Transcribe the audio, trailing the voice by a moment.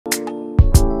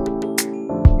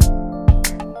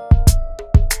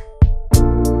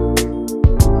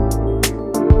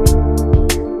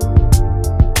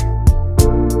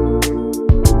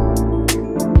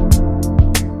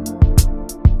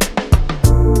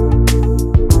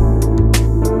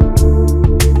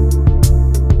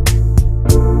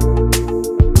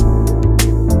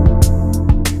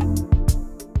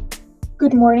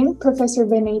morning, Professor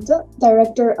Beneyto,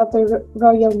 Director of the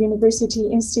Royal University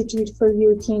Institute for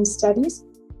European Studies.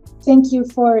 Thank you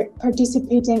for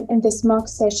participating in this mock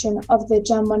session of the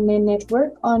Jean Monnet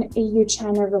Network on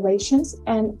EU-China relations,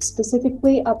 and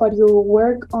specifically about your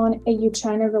work on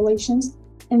EU-China relations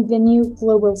in the new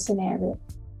global scenario.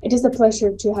 It is a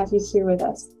pleasure to have you here with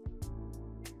us.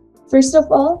 First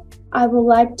of all, I would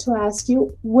like to ask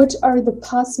you, what are the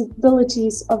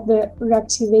possibilities of the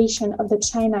reactivation of the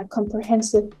China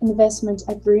Comprehensive Investment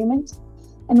Agreement,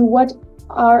 and what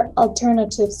are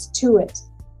alternatives to it?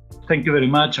 Thank you very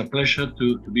much. A pleasure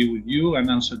to be with you and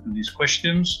answer to these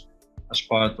questions as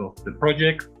part of the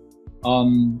project.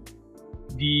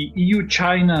 The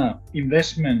EU-China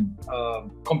investment,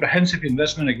 Comprehensive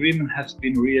Investment Agreement has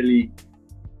been really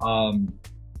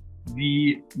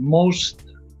the most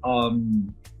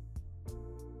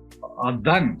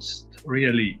advanced,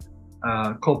 really,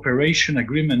 cooperation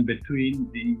agreement between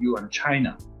the EU and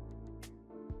China.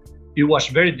 It was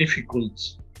very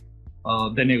difficult,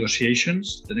 the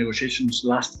negotiations. The negotiations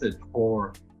lasted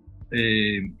for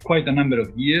quite a number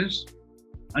of years,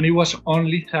 and it was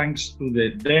only thanks to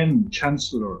the then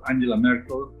Chancellor Angela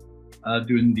Merkel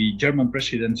during the German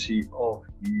presidency of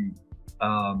the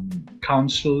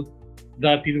Council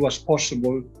that it was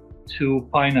possible to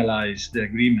finalize the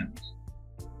agreement.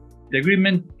 The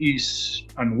agreement is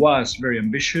and was very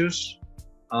ambitious.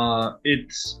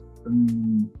 It's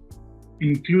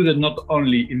included not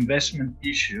only investment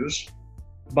issues,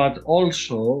 but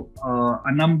also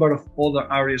a number of other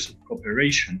areas of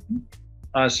cooperation,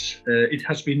 as it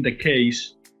has been the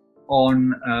case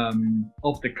on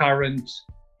of the current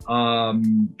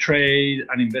trade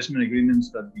and investment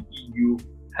agreements that the EU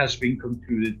has been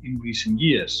concluded in recent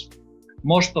years.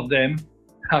 Most of them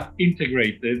have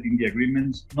integrated in the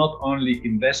agreements not only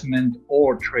investment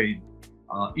or trade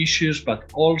issues, but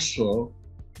also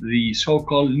the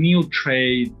so-called new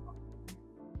trade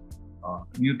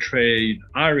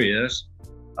areas,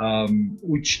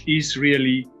 which is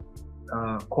really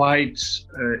quite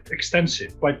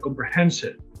extensive, quite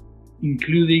comprehensive,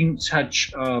 including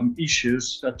such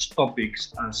issues, such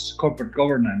topics as corporate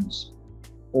governance,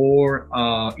 or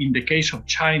in the case of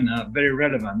China, very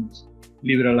relevant,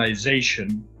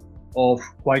 liberalization of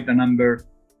quite a number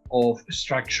of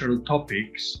structural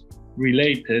topics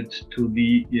related to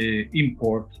the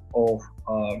import of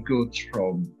goods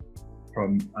from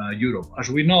Europe. As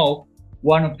we know,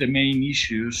 one of the main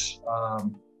issues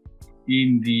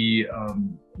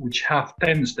which have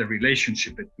tensed the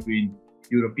relationship between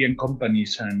European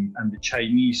companies and the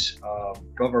Chinese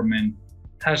government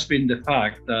has been the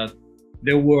fact that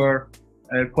there were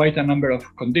quite a number of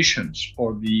conditions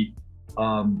for the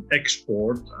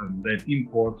export and then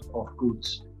import of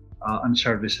goods and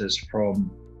services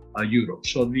from Europe.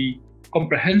 So the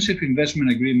Comprehensive Investment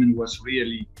Agreement was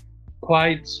really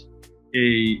quite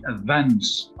an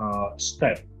advanced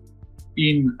step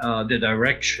in the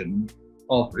direction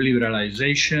of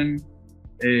liberalization,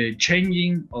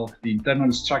 changing of the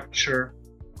internal structure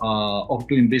of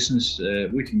doing business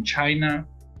within China.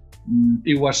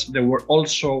 There were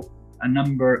also a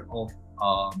number of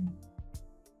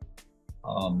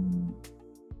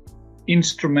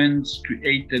instruments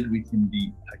created within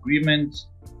the agreement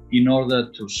in order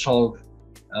to solve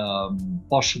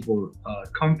possible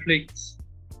conflicts.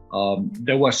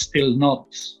 There was still not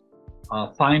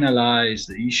finalized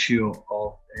the issue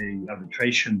of an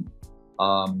arbitration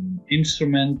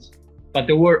instrument, but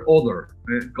there were other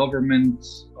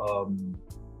governmental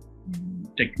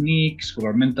techniques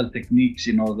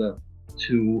in order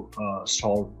to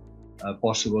solve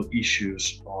possible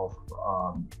issues of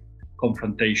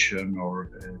confrontation or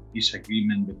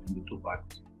disagreement between the two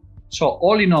parties. So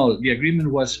all in all, the agreement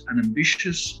was an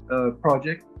ambitious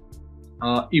project.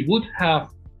 It would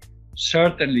have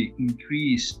certainly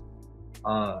increased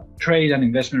trade and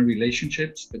investment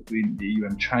relationships between the EU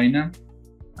and China.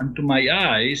 And to my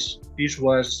eyes, this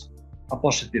was a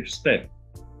positive step.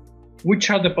 Which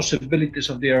are the possibilities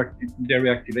of the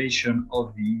reactivation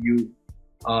of the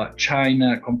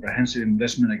EU-China Comprehensive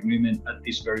Investment Agreement at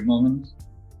this very moment?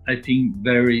 I think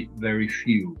very, very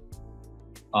few,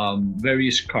 very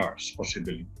scarce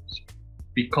possibilities.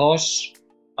 Because,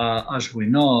 as we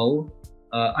know,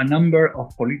 a number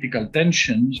of political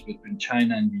tensions between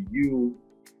China and the EU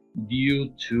due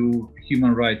to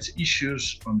human rights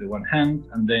issues on the one hand,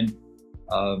 and then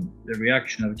the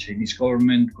reaction of the Chinese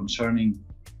government concerning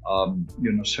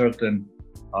certain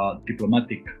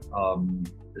diplomatic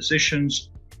decisions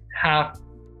have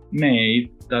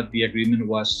made that the agreement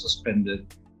was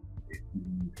suspended.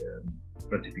 The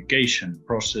ratification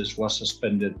process was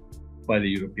suspended by the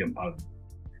European Parliament.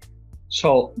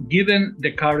 So given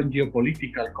the current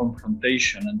geopolitical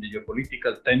confrontation and the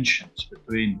geopolitical tensions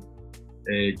between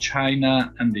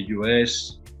China and the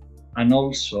US, and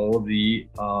also the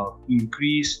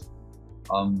increased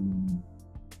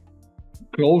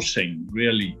closing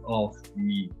really of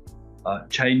the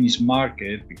Chinese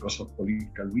market because of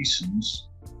political reasons,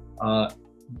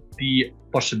 the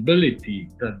possibility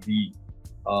that the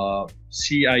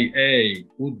CIA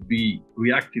would be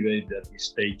reactivated at this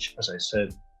stage, as I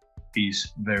said,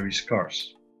 is very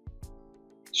scarce.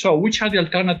 So which are the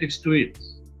alternatives to it?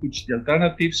 The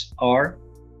alternatives are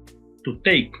to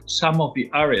take some of the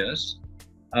areas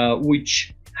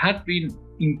which had been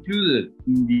included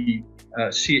in the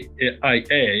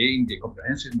CIA, in the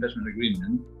Comprehensive Investment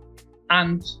Agreement,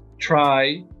 and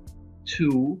try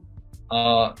to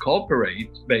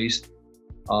cooperate based,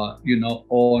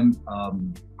 on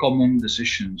common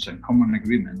decisions and common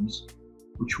agreements,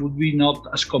 which would be not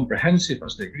as comprehensive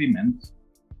as the agreement,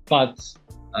 but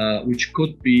which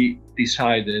could be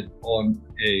decided on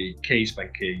a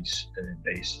case-by-case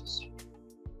basis.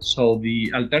 So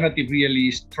the alternative really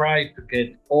is try to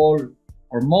get all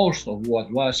or most of what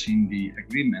was in the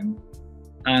agreement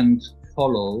and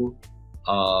follow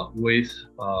with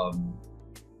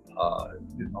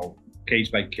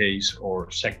case-by-case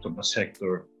or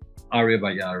sector-by-sector,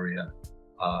 area-by-area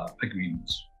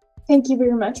agreements. Thank you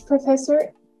very much,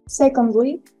 Professor.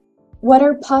 Secondly, what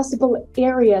are possible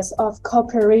areas of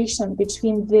cooperation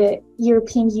between the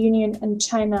European Union and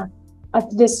China at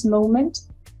this moment,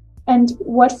 and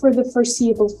what for the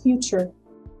foreseeable future?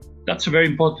 That's a very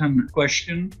important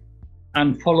question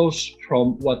and follows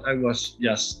from what I was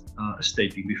just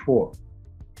stating before.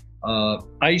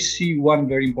 I see one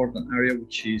very important area,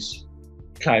 which is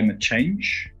climate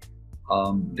change,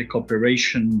 the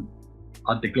cooperation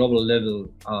at the global level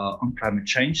on climate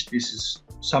change. This is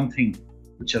something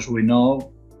which, as we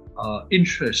know,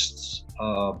 interests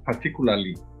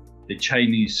particularly the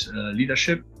Chinese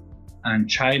leadership, and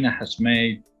China has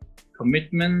made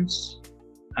commitments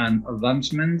and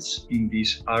advancements in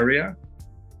this area.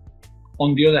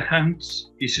 On the other hand,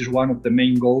 this is one of the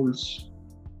main goals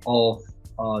of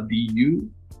the EU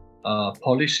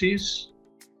policies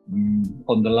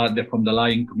on the von der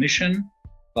Leyen Commission,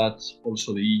 but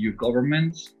also the EU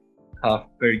government have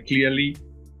very clearly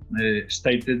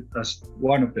stated as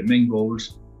one of the main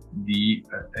goals the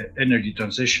energy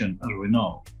transition, as we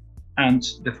know, and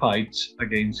the fight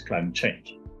against climate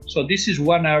change. So this is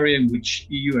one area in which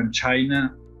EU and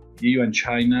China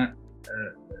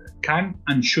can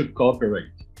and should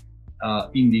cooperate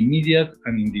in the immediate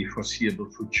and in the foreseeable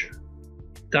future.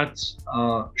 That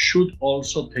should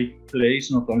also take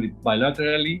place not only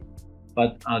bilaterally,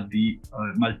 but at the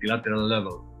multilateral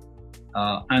level.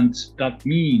 And that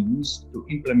means to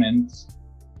implement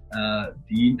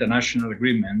the international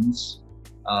agreements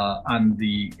and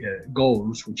the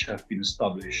goals which have been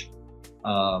established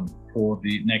for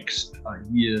the next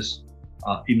years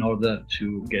in order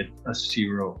to get a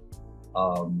zero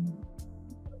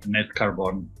net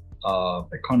carbon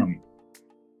economy.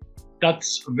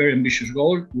 That's a very ambitious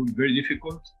goal, very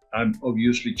difficult, and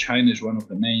obviously China is one of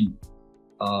the main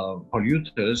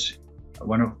polluters,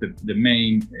 one of the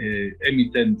main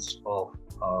emittents of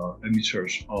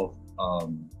emitters of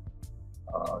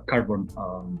carbon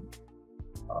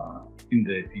in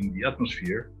the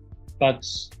atmosphere. But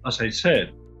as I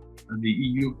said, the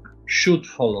EU should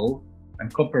follow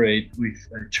and cooperate with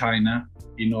China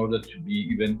in order to be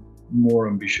even more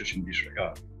ambitious in this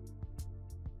regard.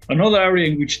 Another area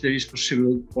in which there is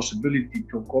possibility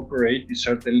to cooperate is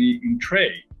certainly in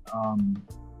trade.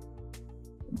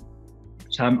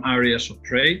 Some areas of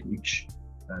trade which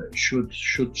should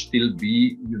still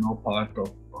be, part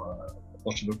of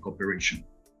possible cooperation.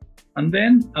 And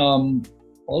then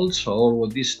also, well,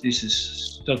 this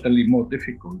is certainly more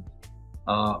difficult.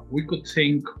 We could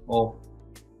think of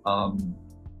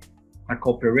a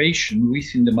cooperation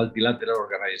within the multilateral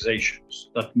organizations.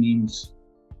 That means,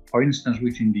 for instance,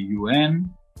 within the UN,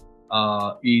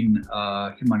 in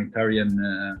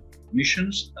humanitarian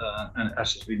missions, and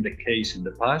as has been the case in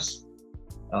the past.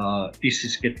 This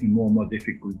is getting more and more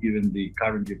difficult given the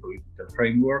current geopolitical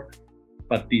framework,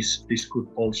 but this could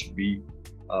also be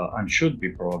and should be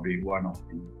probably one of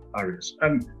the areas.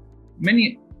 And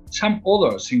some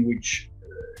others in which,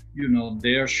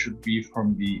 there should be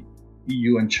from the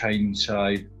EU and Chinese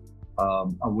side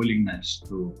a willingness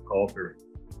to cooperate.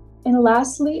 And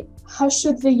lastly, how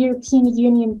should the European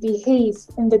Union behave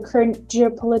in the current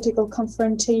geopolitical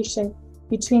confrontation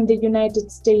between the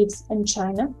United States and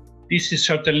China? This is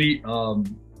certainly a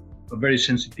very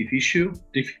sensitive issue,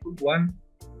 difficult one.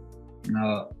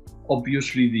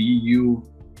 Obviously, the EU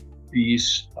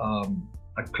is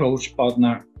a close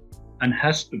partner and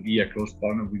has to be a close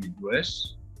partner with the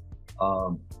US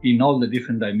in all the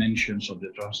different dimensions of the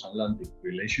transatlantic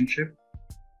relationship,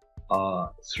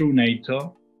 through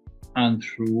NATO and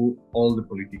through all the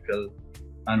political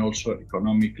and also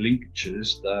economic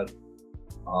linkages that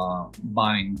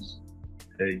bind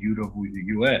Europe with the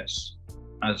US.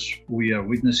 As we are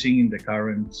witnessing in the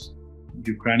current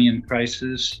Ukrainian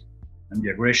crisis and the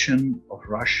aggression of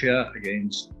Russia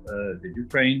against the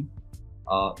Ukraine,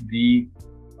 the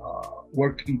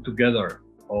working together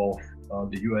of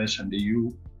the US and the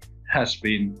EU has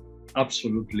been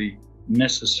absolutely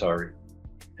necessary.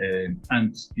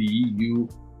 And the EU,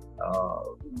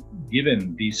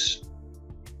 given this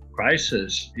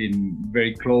crisis in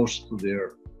very close to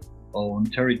their own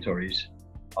territories,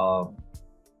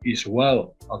 is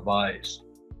well advised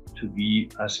to be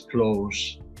as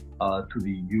close to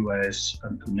the US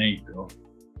and to NATO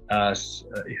as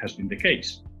it has been the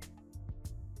case.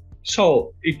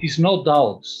 So it is no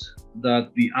doubt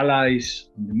that the allies,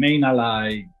 the main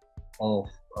ally of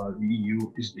the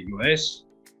EU is the US,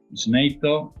 is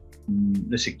NATO.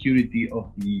 The security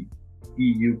of the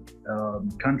EU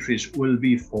countries will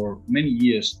be for many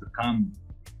years to come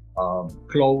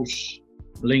close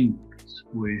linked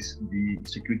with the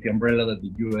security umbrella that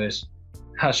the US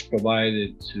has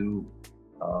provided to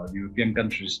the European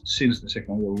countries since the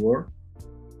Second World War.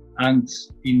 And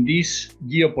in this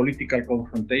geopolitical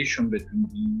confrontation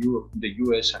between the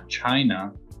US and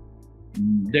China,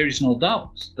 there is no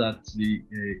doubt that the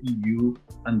EU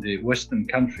and the Western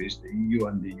countries, the EU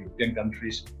and the European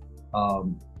countries,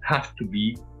 have to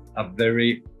be a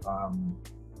very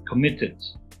committed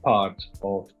part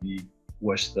of the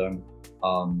Western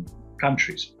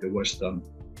countries, the Western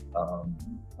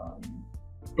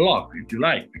bloc, if you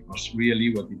like, because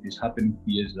really what it is happening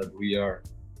here is that we are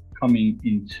coming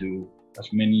into, as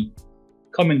many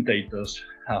commentators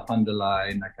have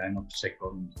underlined, a kind of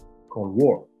second Cold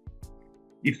War.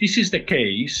 If this is the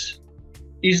case,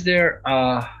 is there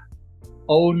a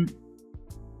own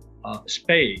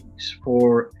space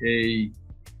for a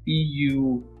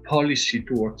EU policy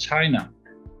toward China?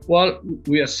 Well,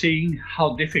 we are seeing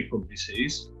how difficult this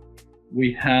is.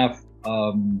 We have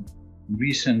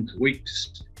recent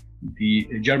weeks,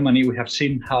 Germany, we have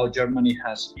seen how Germany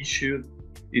has issued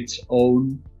its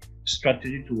own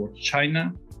strategy towards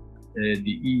China.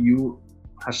 The EU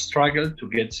has struggled to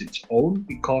get its own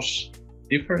because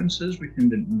differences within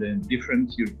the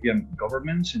different European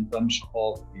governments in terms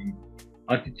of the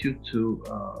attitude to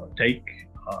take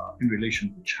in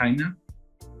relation to China.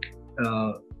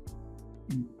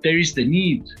 There is the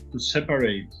need to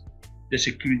separate the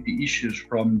security issues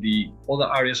from the other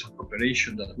areas of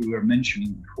cooperation that we were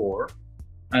mentioning before.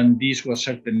 And this was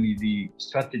certainly the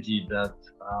strategy that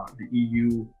the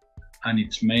EU and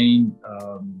its main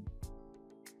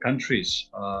countries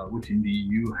within the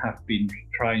EU have been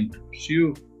trying to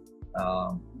pursue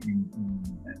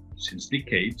since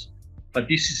decades, but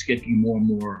this is getting more and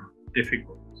more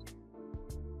difficult.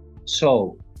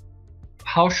 So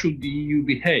how should the EU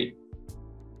behave?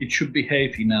 It should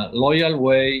behave in a loyal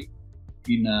way,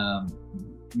 in a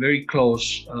very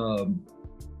close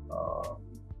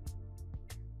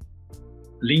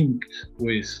link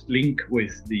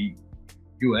with the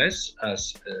US,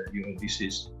 as this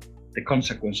is the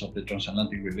consequence of the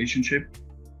transatlantic relationship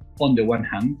on the one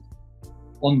hand.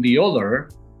 On the other,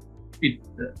 the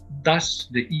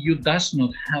EU does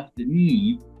not have the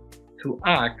need to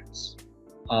act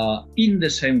in the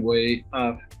same way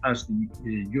as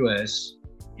the US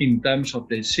in terms of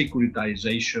the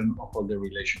securitization of all the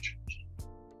relationships.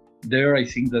 There, I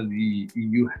think that the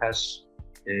EU has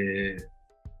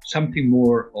something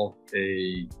more of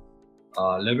a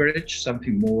leverage,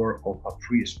 something more of a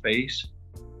free space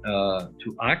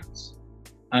to act.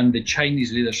 And the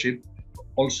Chinese leadership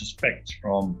also expects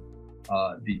from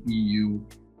the EU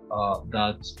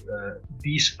that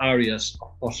these areas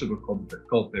of possible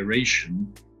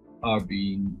cooperation are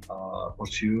being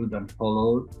pursued and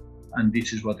followed. And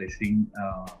this is what I think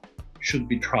should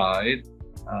be tried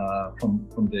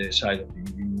from the side of the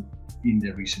EU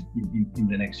in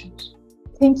the next years.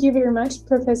 Thank you very much,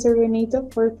 Professor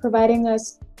Beneyto, for providing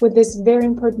us with this very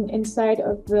important insight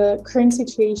of the current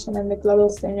situation and the global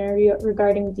scenario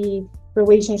regarding the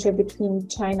relationship between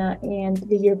China and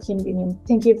the European Union.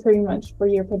 Thank you very much for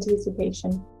your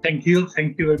participation. Thank you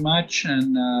very much,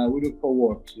 and we look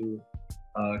forward to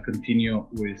continue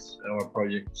with our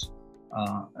projects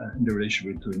in the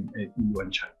relationship between EU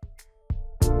and China.